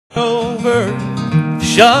Over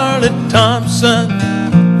Charlotte Thompson,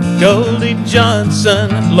 Goldie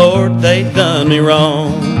Johnson, Lord, they done me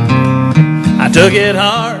wrong. I took it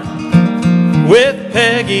hard with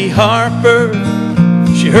Peggy Harper.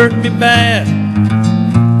 She hurt me bad,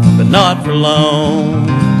 but not for long.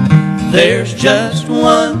 There's just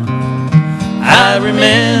one I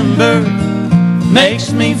remember,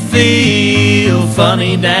 makes me feel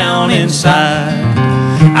funny down inside.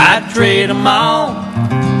 I'd trade them all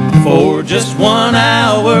for just 1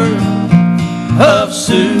 hour of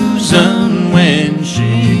Susan when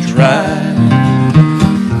she tried.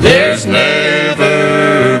 There's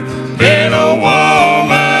never been a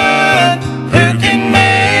woman who can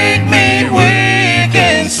make me weak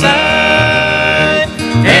inside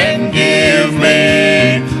and give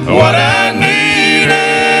me what I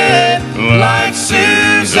needed like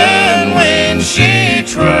Susan when she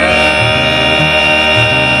tried.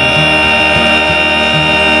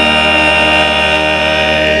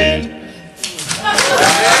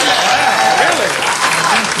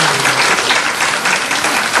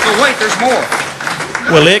 Wait, there's more.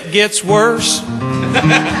 Well, it gets worse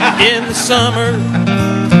in the summer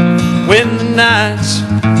when the nights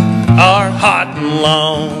are hot and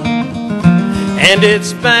long, and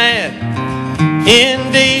it's bad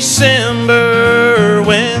in December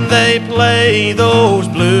when they play those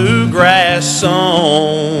bluegrass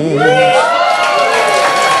songs.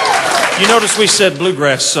 You notice we said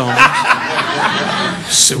bluegrass songs.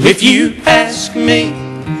 So if you ask me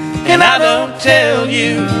and I don't tell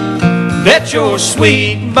you, bet your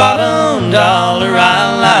sweet bottom dollar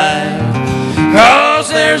I lie. 'Cause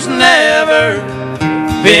there's never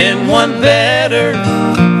been one better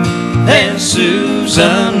than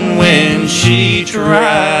Susan when she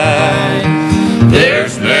tried.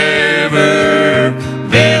 There's never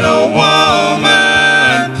been a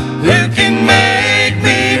woman who can make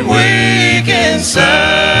me weak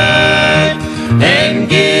inside and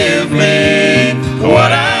give me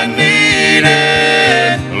what I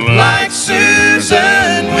needed like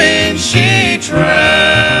Susan when she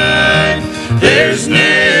tried. There's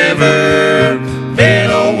never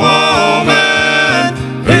been a woman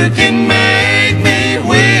who can make me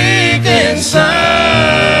weak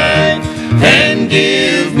inside and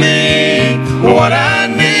give me what I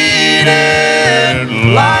needed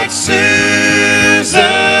like